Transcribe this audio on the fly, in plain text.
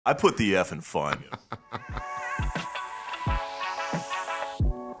I put the F in fun.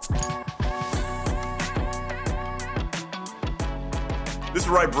 This is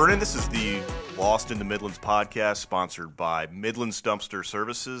Ray Brennan. This is the Lost in the Midlands podcast, sponsored by Midlands Dumpster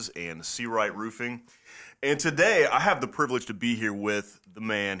Services and Seawright Roofing. And today, I have the privilege to be here with the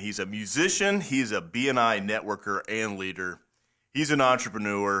man. He's a musician, he's a B&I networker and leader. He's an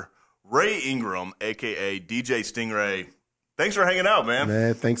entrepreneur, Ray Ingram, a.k.a. DJ Stingray. Thanks for hanging out, man.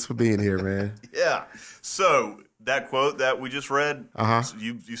 Man, thanks for being here, man. Yeah. So, that quote that we just read,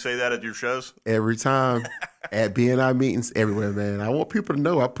 you say that at your shows? Every time. At B&I meetings, everywhere, man. I want people to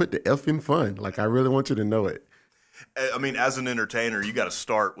know I put the F in fun. Like, I really want you to know it. I mean, as an entertainer, you got to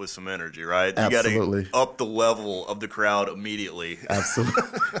start with some energy, right? Absolutely. You got to up the level of the crowd immediately. Absolutely.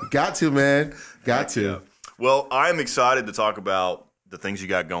 Got to, man. Got to. Yeah. Well, I'm excited to talk about the things you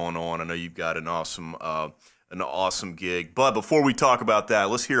got going on. I know you've got an awesome gig. But before we talk about that,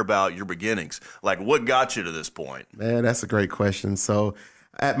 let's hear about your beginnings. Like, what got you to this point? Man, that's a great question. So,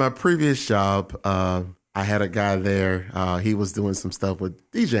 at my previous job, I had a guy there. He was doing some stuff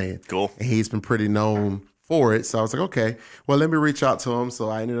with DJing. Cool. And he's been pretty known for it. So I was like, okay, well, let me reach out to him. So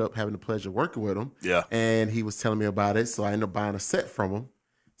I ended up having the pleasure of working with him. Yeah. And he was telling me about it. So I ended up buying a set from him.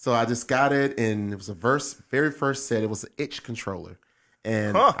 So I just got it, and it was very first set. It was an itch controller.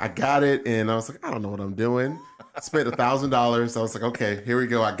 And I got it, and I was like, I don't know what I'm doing. Spent $1,000. So I was like, okay, here we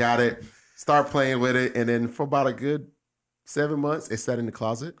go. I got it. Start playing with it. And then for about a good 7 months, it sat in the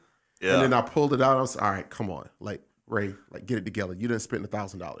closet. Yeah. And then I pulled it out. I was like, all right, come on. Like, Ray, like, get it together. You didn't spend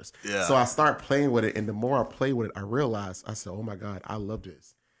 $1,000. Yeah. So I started playing with it. And the more I played with it, I realized, I said, oh, my God, I love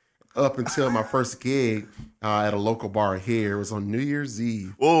this. Up until my first gig at a local bar here. It was on New Year's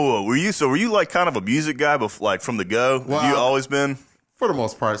Eve. Whoa. Were you like kind of a music guy, like from the go? Well, Have you always been? For the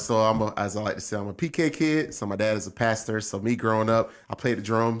most part. So as I like to say, I'm a PK kid. So my dad is a pastor. So me growing up, I played the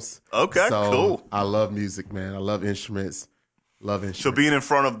drums. Okay, so cool. I love music, man. I love instruments. So being in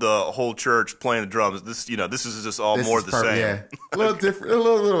front of the whole church playing the drums, this is just all more the same. Yeah, a little different, a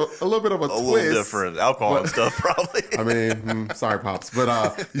little bit of a twist. A little different, alcohol and stuff probably. I mean, sorry, pops, but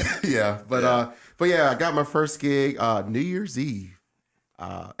yeah, I got my first gig New Year's Eve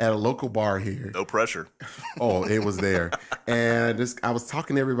at a local bar here. No pressure. Oh, it was there, and I was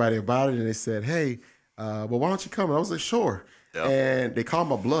talking to everybody about it, and they said, "Hey, well, why don't you come?" And I was like, "Sure." Yep. And they called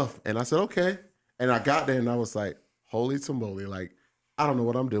my bluff, and I said, "Okay." And I got there, and I was like, holy tamale, like, I don't know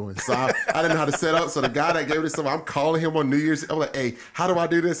what I'm doing. So I didn't know how to set up. So the guy that gave me this stuff, I'm calling him on New Year's. I'm like, hey, how do I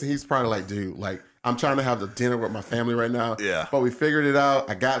do this? And he's probably like, dude, like, I'm trying to have the dinner with my family right now. Yeah. But we figured it out.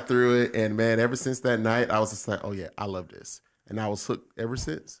 I got through it. And, man, ever since that night, I was just like, oh, yeah, I love this. And I was hooked ever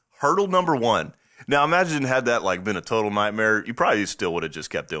since. Hurdle number one. Now, imagine had that like been a total nightmare, you probably still would have just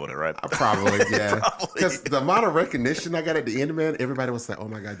kept doing it, right? Probably, yeah. Because the amount of recognition I got at the end, man, everybody was like, oh,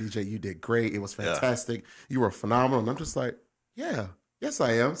 my God, DJ, you did great. It was fantastic. Yeah. You were phenomenal. And I'm just like, yeah, yes,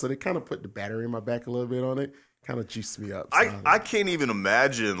 I am. So they kind of put the battery in my back a little bit on it, kind of juiced me up. So I can't even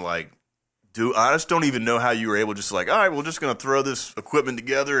imagine, like, I just don't even know how you were able to just like, all right, we're just going to throw this equipment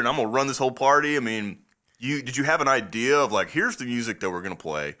together and I'm going to run this whole party. I mean, did you have an idea of like, here's the music that we're going to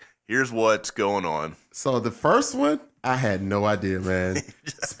play? Here's what's going on. So the first one, I had no idea, man.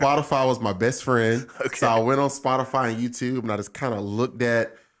 Spotify was my best friend. Okay. So I went on Spotify and YouTube, and I just kind of looked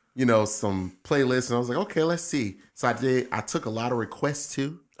at, some playlists, and I was like, okay, let's see. So I took a lot of requests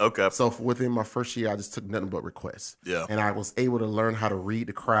too. Okay. So within my first year, I just took nothing but requests. Yeah. And I was able to learn how to read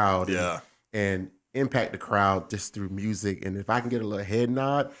the crowd. Yeah. And impact the crowd just through music. And if I can get a little head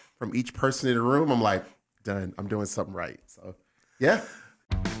nod from each person in the room, I'm like, done. I'm doing something right. So, yeah.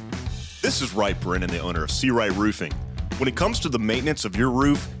 This is Ray Brennan, the owner of Seawright Roofing. When it comes to the maintenance of your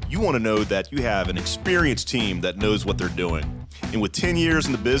roof, you want to know that you have an experienced team that knows what they're doing. And with 10 years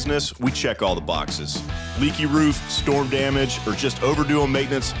in the business, we check all the boxes. Leaky roof, storm damage, or just overdue on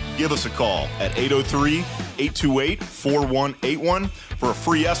maintenance, give us a call at 803-828-4181 for a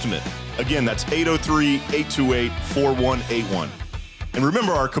free estimate. Again, that's 803-828-4181. And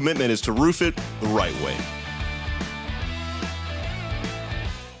remember, our commitment is to roof it the right way.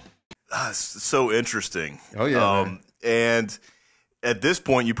 It's so interesting. Oh, yeah. And at this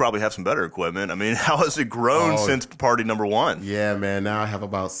point, you probably have some better equipment. I mean, how has it grown since party number one? Yeah, man. Now I have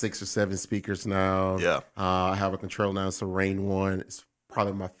about 6 or 7 speakers now. Yeah. I have a control now. It's a Rain 1. It's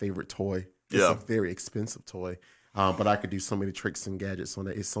probably my favorite toy. It's a very expensive toy. But I could do so many tricks and gadgets on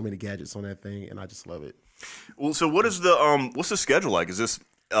it. It's so many gadgets on that thing, and I just love it. Well, so what is what's the schedule like? Is this,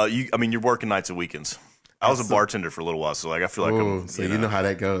 you're working nights and weekends? I was a bartender for a little while, so like I feel like I'm. So you know how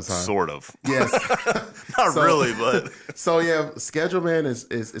that goes, huh? Sort of. Yes. Not really, but so yeah, schedule, man,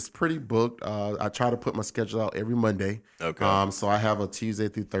 is pretty booked. I try to put my schedule out every Monday. Okay. So I have a Tuesday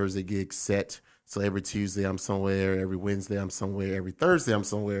through Thursday gig set. So every Tuesday I'm somewhere, every Wednesday I'm somewhere, every Thursday I'm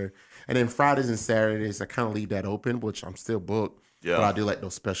somewhere, and then Fridays and Saturdays I kind of leave that open, which I'm still booked. Yeah. But I do like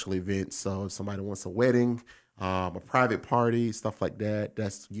those special events. So if somebody wants a wedding, a private party, stuff like that,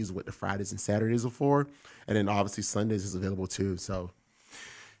 that's usually what the Fridays and Saturdays are for. And then obviously Sundays is available too. So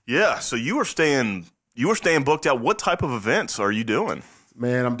yeah, so you were staying booked out. What type of events are you doing?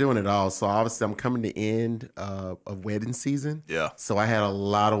 man, I'm doing it all. So obviously I'm coming to the end of wedding season. Yeah. So I had a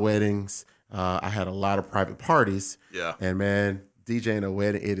lot of weddings. I had a lot of private parties. Yeah. And man, DJing a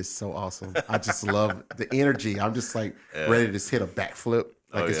wedding, it is so awesome. I just love the energy. I'm just like ready to just hit a backflip.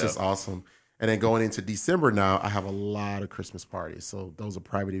 Like it's just awesome. And then going into December now, I have a lot of Christmas parties. So those are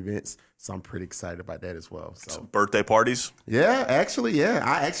private events. So I'm pretty excited about that as well. So Some birthday parties? yeah. I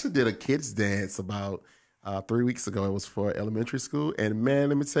actually did a kids dance about 3 weeks ago. It was for elementary school. And man,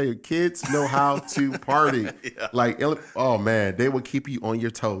 let me tell you, kids know how to party. Like, oh man, they will keep you on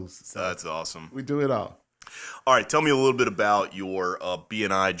your toes. So that's awesome. we do it all. All right, tell me a little bit about your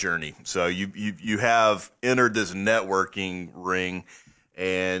B&I journey. So you have entered this networking ring,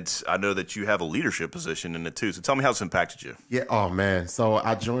 and I know that you have a leadership position in it too. So tell me how it's impacted you. Yeah. Oh man. So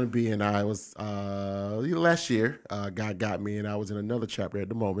I joined B&I was last year. God got me, and I was in another chapter at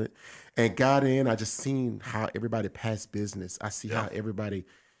the moment. And got in. I just seen how everybody passed business. I see how everybody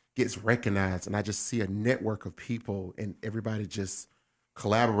gets recognized, and I just see a network of people, and everybody just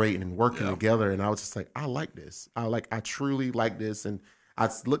collaborating and working together. And I was just like, I like this. I truly like this. And I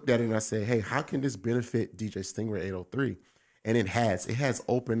looked at it and I said, hey, how can this benefit DJ Stingray 803? And it has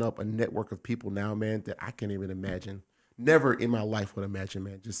opened up a network of people now, man, that I can't even imagine. Never in my life would imagine,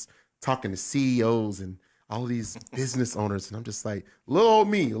 man, just talking to CEOs and all these business owners. And I'm just like, little old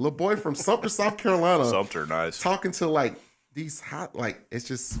me, a little boy from Sumter, South Carolina. Sumter, nice. Talking to like these hot, like,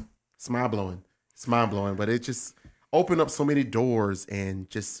 it's mind-blowing. It's mind-blowing, but it just opened up so many doors, and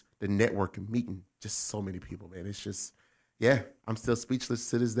just the network and meeting just so many people, man. It's just, I'm still speechless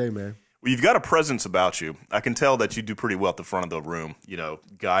to this day, man. Well, you've got a presence about you. I can tell that you do pretty well at the front of the room,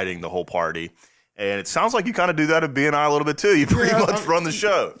 guiding the whole party. And it sounds like you kind of do that at B&I a little bit too. You pretty much run the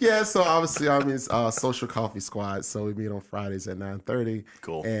show. Yeah, so obviously I'm in Social Coffee Squad, so we meet on Fridays at 9:30.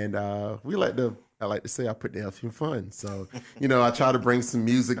 Cool. And I like to say I put the F in fun. So, I try to bring some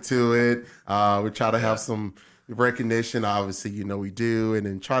music to it. We try to have some recognition, obviously, we do, and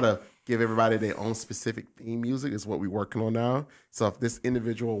then try to give everybody their own specific theme music is what we're working on now. So if this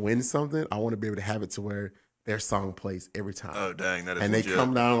individual wins something, I want to be able to have it to where their song plays every time. Oh, dang, that is And legit. they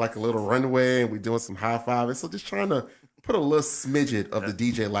come down like a little runway, and we're doing some high fiving. So just trying to put a little smidget of the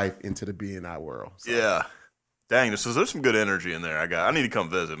DJ life into the B&I world. So. Yeah. Dang, there's some good energy in there. I need to come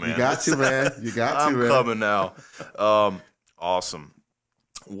visit, man. You got to, man. You got to, man. I'm coming now. Awesome.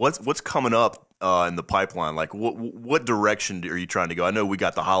 What's coming up in the pipeline? Like, what direction are you trying to go? I know we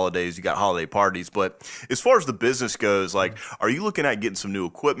got the holidays, you got holiday parties, but as far as the business goes, like, are you looking at getting some new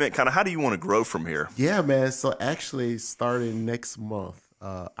equipment? Kind of, how do you want to grow from here? Yeah, man. So actually, starting next month,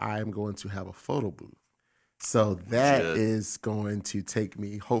 I am going to have a photo booth. So that is going to take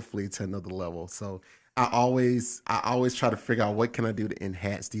me, hopefully, to another level. So I always try to figure out what can I do to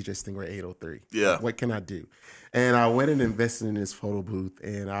enhance DJ Stingray 803. Yeah. What can I do? And I went and invested in this photo booth,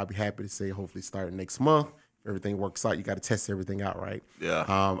 and I'll be happy to say hopefully starting next month. If everything works out, you got to test everything out, right? Yeah.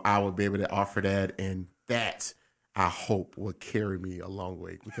 I will be able to offer that, and that I hope will carry me a long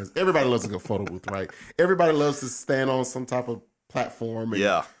way, because everybody loves a good photo booth, right? Everybody loves to stand on some type of platform and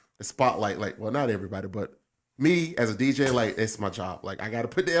the spotlight. Like, well, not everybody, but me as a DJ, like, it's my job. Like, I got to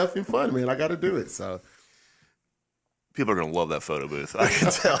put the F in fun, man. I got to do it. So people are gonna love that photo booth. I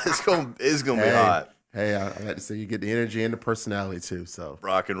can tell it's gonna be hot. Hey, I like to say you get the energy and the personality too. So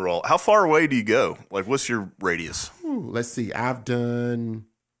rock and roll. How far away do you go? Like, what's your radius? Let's see. I'm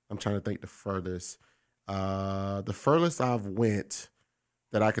trying to think the furthest. The furthest I've went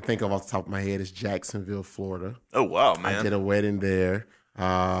that I can think of off the top of my head is Jacksonville, Florida. Oh wow, man! I did a wedding there.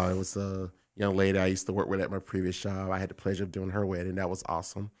 It was a young lady I used to work with at my previous job. I had the pleasure of doing her wedding. That was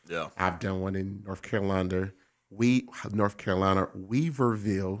awesome. Yeah. I've done one in North Carolina,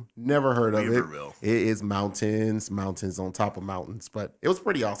 Weaverville. Never heard of it. It is mountains on top of mountains, but it was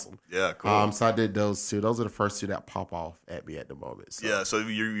pretty awesome. Yeah, cool. So I did those two. Those are the first two that pop off at me at the moment. So. Yeah, so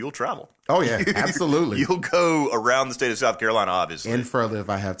you'll travel. Oh yeah, absolutely. You'll go around the state of South Carolina, obviously, and further if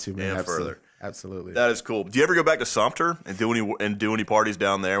I have to, man. And further. Absolutely. That is cool. Do you ever go back to Sumter and do any parties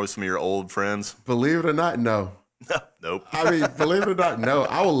down there with some of your old friends? Believe it or not, no. Nope. I mean, believe it or not, no.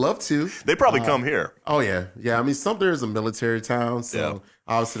 I would love to. They probably come here. Oh, yeah. Yeah, I mean, Sumter is a military town, so Yeah.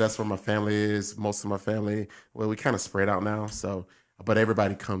 obviously that's where my family is. Most of my family, well, we kind of spread out now, so, but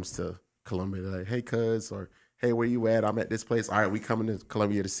everybody comes to Columbia. They're like, hey, cuz, or hey, where you at? I'm at this place. All right, we coming to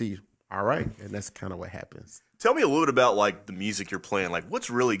Columbia to see you. All right, and that's kind of what happens. Tell me a little bit about like the music you're playing. Like, what's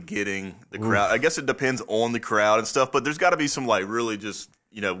really getting the crowd? I guess it depends on the crowd and stuff, but there's got to be some like really just,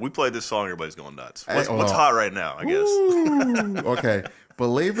 we played this song, everybody's going nuts. What's hot right now? I guess. Ooh, okay,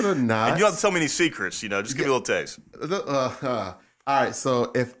 believe it or not, and you don't have to tell me any secrets. Just give me a little taste. All right,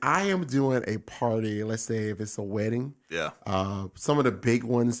 so if I am doing a party, let's say if it's a wedding, Yeah. Some of the big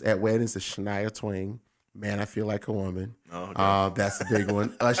ones at weddings is Shania Twain. Man, I Feel Like a Woman. Oh, okay. That's a big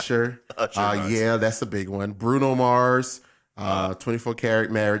one. Usher. Nice. Yeah, that's a big one. Bruno Mars. 24 Karat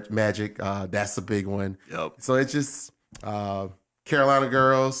Magic. That's a big one. Yep. So it's just Carolina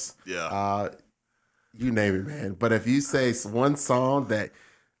Girls. Yeah. You name it, man. But if you say one song that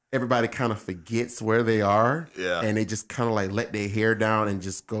everybody kind of forgets where they are, Yeah. and they just kind of like let their hair down and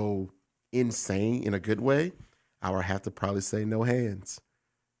just go insane in a good way, I would have to probably say No Hands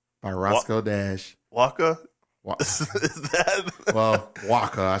by Roscoe Dash. Waka? Is that? Well,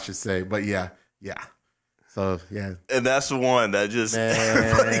 Waka, I should say. But yeah. So, yeah. And that's the one that just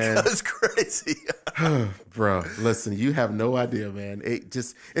everybody goes crazy. Bro, listen, you have no idea, man.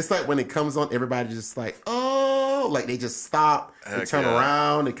 It's like when it comes on, everybody just like, oh, like they just stop, they turn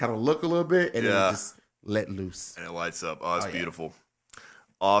around, they kind of look a little bit, and then just let loose. And it lights up. Oh, it's beautiful.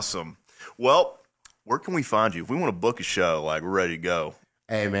 Awesome. Well, where can we find you? If we want to book a show, like we're ready to go.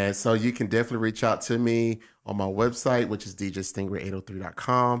 Hey, man, so you can definitely reach out to me on my website, which is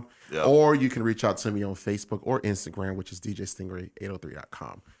djstingray803.com, or you can reach out to me on Facebook or Instagram, which is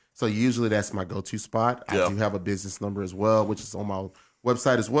djstingray803.com. So usually that's my go-to spot. I do have a business number as well, which is on my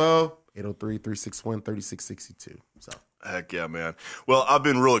website as well, 803-361-3662. So. Heck yeah, man. Well, I've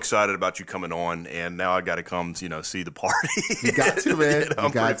been real excited about you coming on, and now I got to come, see the party. You got to, man.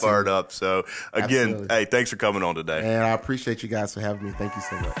 I'm pretty fired up. So, again, Absolutely. Hey, thanks for coming on today. And I appreciate you guys for having me. Thank you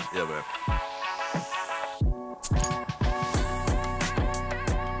so much. Yeah, man.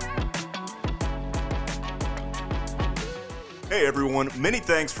 Hey everyone, many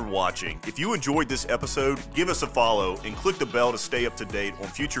thanks for watching. If you enjoyed this episode, give us a follow and click the bell to stay up to date on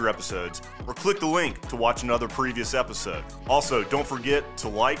future episodes, or click the link to watch another previous episode. Also, don't forget to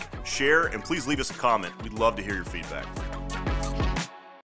like, share, and please leave us a comment. We'd love to hear your feedback.